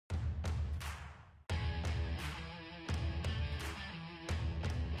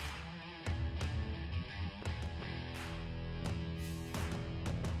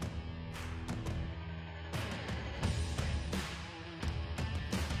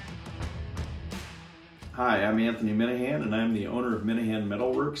Hi, I'm Anthony Minnehan, and I'm the owner of Minnehan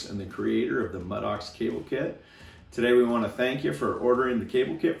Metalworks and the creator of the MudOx cable kit. Today we want to thank you for ordering the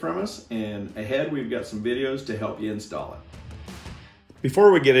cable kit from us, and ahead we've got some videos to help you install it.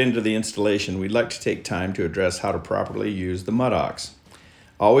 Before we get into the installation, we'd like to take time to address how to properly use the MudOx.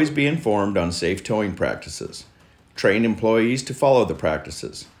 Always be informed on safe towing practices. Train employees to follow the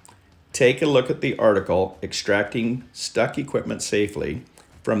practices. Take a look at the article, Extracting Stuck Equipment Safely,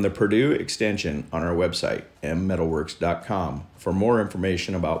 from the Purdue extension on our website, mmetalworks.com, for more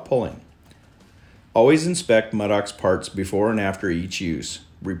information about pulling. Always inspect MudOx parts before and after each use.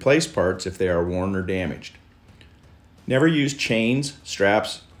 Replace parts if they are worn or damaged. Never use chains,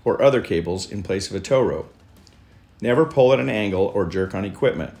 straps, or other cables in place of a tow rope. Never pull at an angle or jerk on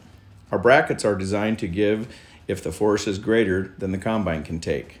equipment. Our brackets are designed to give if the force is greater than the combine can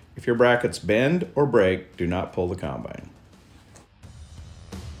take. If your brackets bend or break, do not pull the combine.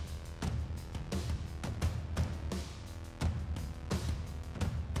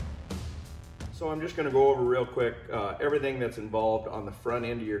 So I'm just going to go over real quick everything that's involved on the front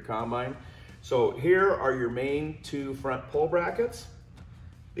end of your combine. So here are your main two front pull brackets.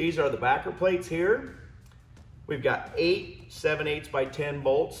 These are the backer plates here. We've got 8 7/8 by 10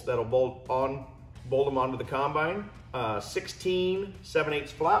 bolts that'll bolt them onto the combine. 16 7/8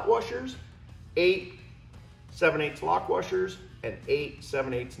 flat washers, 8 7/8 lock washers, and 8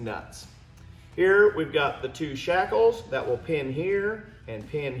 7/8 nuts. Here we've got the 2 shackles that will pin here and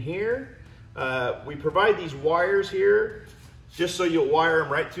pin here. We provide these wires here just so you'll wire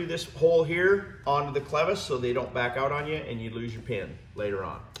them right through this hole here onto the clevis so they don't back out on you and you lose your pin later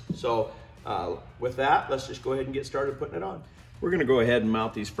on. So with that, let's just go ahead and get started putting it on. We're going to go ahead and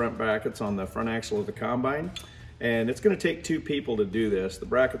mount these front brackets on the front axle of the combine, and it's going to take 2 people to do this. The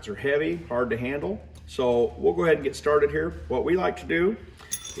brackets are heavy, hard to handle, so we'll go ahead and get started here. What we like to do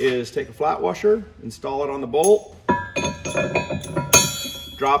is take a flat washer, install it on the bolt,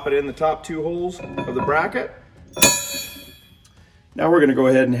 drop it in the top 2 holes of the bracket. Now we're going to go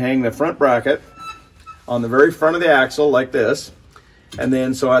ahead and hang the front bracket on the very front of the axle like this. And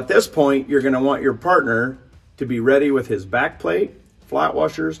then, so at this point, you're going to want your partner to be ready with his back plate, flat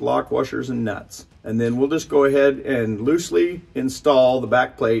washers, lock washers, and nuts. And then we'll just go ahead and loosely install the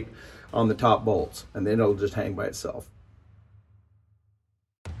back plate on the top bolts, and then it'll just hang by itself.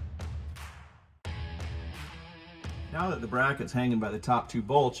 Now that the bracket's hanging by the top 2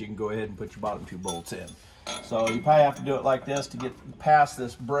 bolts, you can go ahead and put your bottom 2 bolts in. So you probably have to do it like this to get past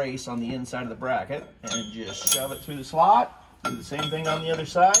this brace on the inside of the bracket, and just shove it through the slot. Do the same thing on the other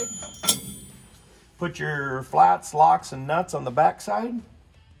side. Put your flats, locks, and nuts on the back side.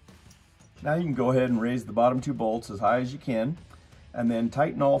 Now you can go ahead and raise the bottom 2 bolts as high as you can, and then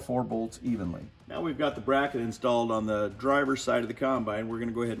tighten all 4 bolts evenly. Now we've got the bracket installed on the driver's side of the combine. We're going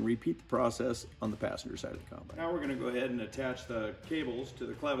to go ahead and repeat the process on the passenger side of the combine. Now we're going to go ahead and attach the cables to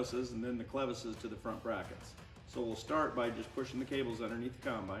the clevises and then the clevises to the front brackets. So we'll start by just pushing the cables underneath the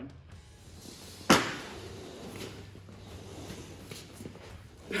combine.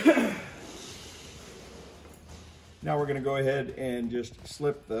 Now we're going to go ahead and just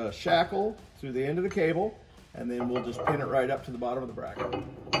slip the shackle through the end of the cable, and then we'll just pin it right up to the bottom of the bracket.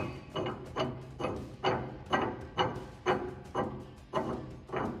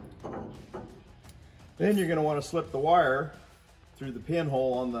 Then you're going to want to slip the wire through the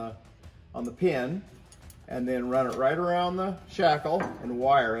pinhole on the pin, and then run it right around the shackle and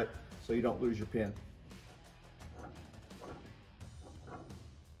wire it so you don't lose your pin.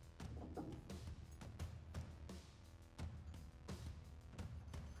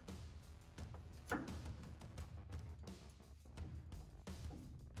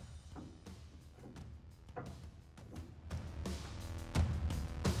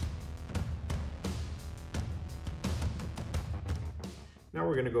 Now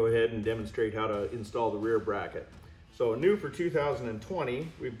we're going to go ahead and demonstrate how to install the rear bracket. So new for 2020,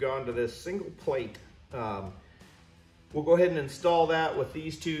 we've gone to this single plate. We'll go ahead and install that with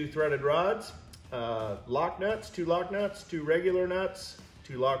these 2 threaded rods, lock nuts, 2 lock nuts, 2 regular nuts,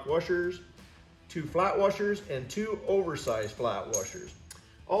 2 lock washers, 2 flat washers, and 2 oversized flat washers.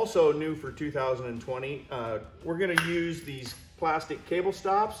 Also new for 2020, we're going to use these plastic cable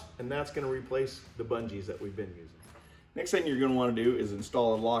stops, and that's going to replace the bungees that we've been using. Next thing you're going to want to do is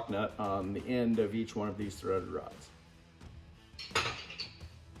install a lock nut on the end of each one of these threaded rods.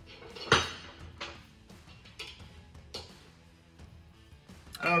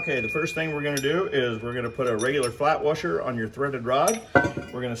 Okay, the first thing we're going to do is we're going to put a regular flat washer on your threaded rod.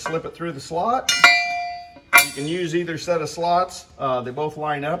 We're going to slip it through the slot. You can use either set of slots. They both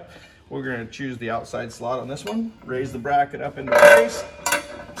line up. We're going to choose the outside slot on this one. Raise the bracket up into place.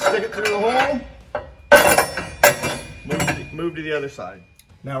 Stick it through the hole. move to the other side.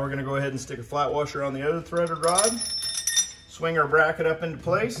 Now we're gonna go ahead and stick a flat washer on the other threaded rod, swing our bracket up into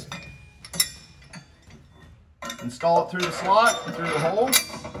place, install it through the slot, through the hole.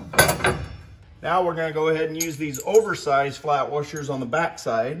 Now we're gonna go ahead and use these oversized flat washers on the back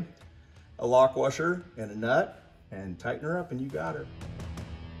side, a lock washer and a nut, and tighten her up and you got her.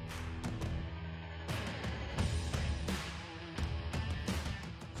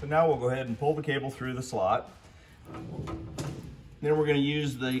 So now we'll go ahead and pull the cable through the slot. Then we're going to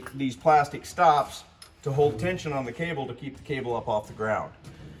use these plastic stops to hold tension on the cable to keep the cable up off the ground.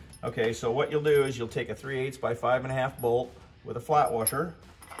 Okay, so what you'll do is you'll take a 3/8 by 5.5 bolt with a flat washer,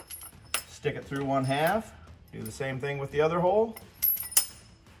 stick it through 1/2, do the same thing with the other hole,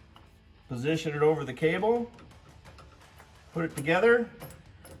 position it over the cable, put it together.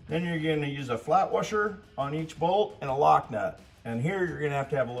 Then you're going to use a flat washer on each bolt and a lock nut. And here you're going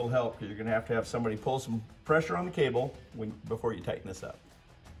to have a little help because you're going to have somebody pull some pressure on the cable before you tighten this up.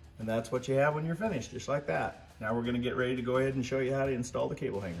 And that's what you have when you're finished, just like that. Now we're going to get ready to go ahead and show you how to install the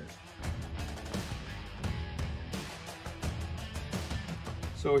cable hangers.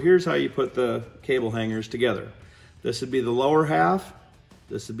 So here's how you put the cable hangers together. This would be the lower half,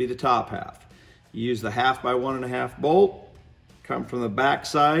 this would be the top half. You use the 1/2 by 1.5 bolt, come from the back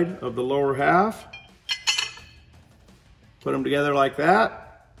side of the lower half, put them together like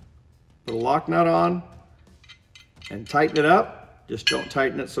that, put a lock nut on, and tighten it up. Just don't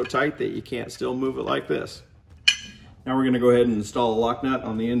tighten it so tight that you can't still move it like this. Now we're going to go ahead and install a lock nut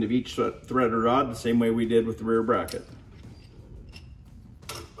on the end of each threaded rod the same way we did with the rear bracket.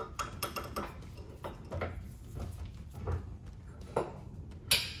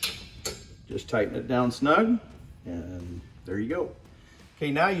 Just tighten it down snug, and there you go.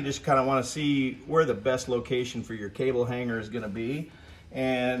 Okay, now you just kind of want to see where the best location for your cable hanger is going to be.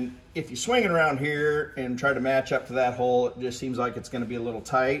 And if you swing it around here and try to match up to that hole, it just seems like it's going to be a little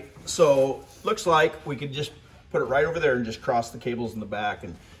tight. So looks like we could just put it right over there and just cross the cables in the back,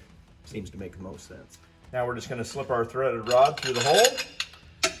 and seems to make the most sense. Now we're just going to slip our threaded rod through the hole.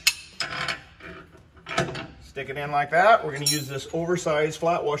 Stick it in like that. We're going to use this oversized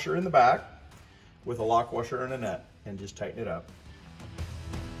flat washer in the back with a lock washer and a nut, and just tighten it up.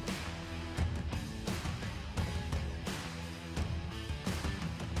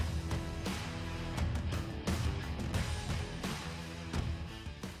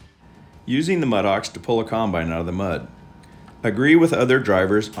 Using the MudOx to pull a combine out of the mud. Agree with other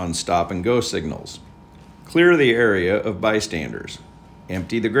drivers on stop and go signals. Clear the area of bystanders.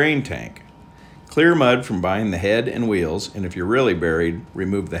 Empty the grain tank. Clear mud from behind the head and wheels, and if you're really buried,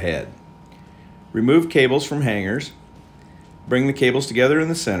 remove the head. Remove cables from hangers. Bring the cables together in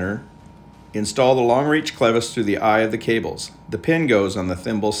the center. Install the long reach clevis through the eye of the cables. The pin goes on the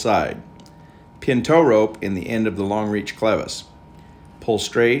thimble side. Pin tow rope in the end of the long reach clevis. Pull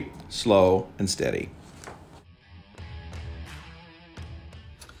straight, slow, and steady.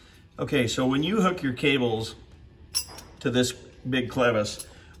 Okay, so when you hook your cables to this big clevis,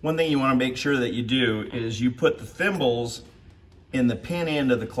 one thing you want to make sure that you do is you put the thimbles in the pin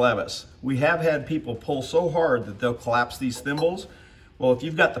end of the clevis. We have had people pull so hard that they'll collapse these thimbles. Well, if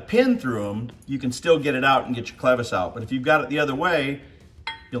you've got the pin through them, you can still get it out and get your clevis out. But if you've got it the other way,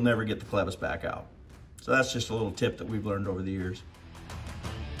 you'll never get the clevis back out. So that's just a little tip that we've learned over the years.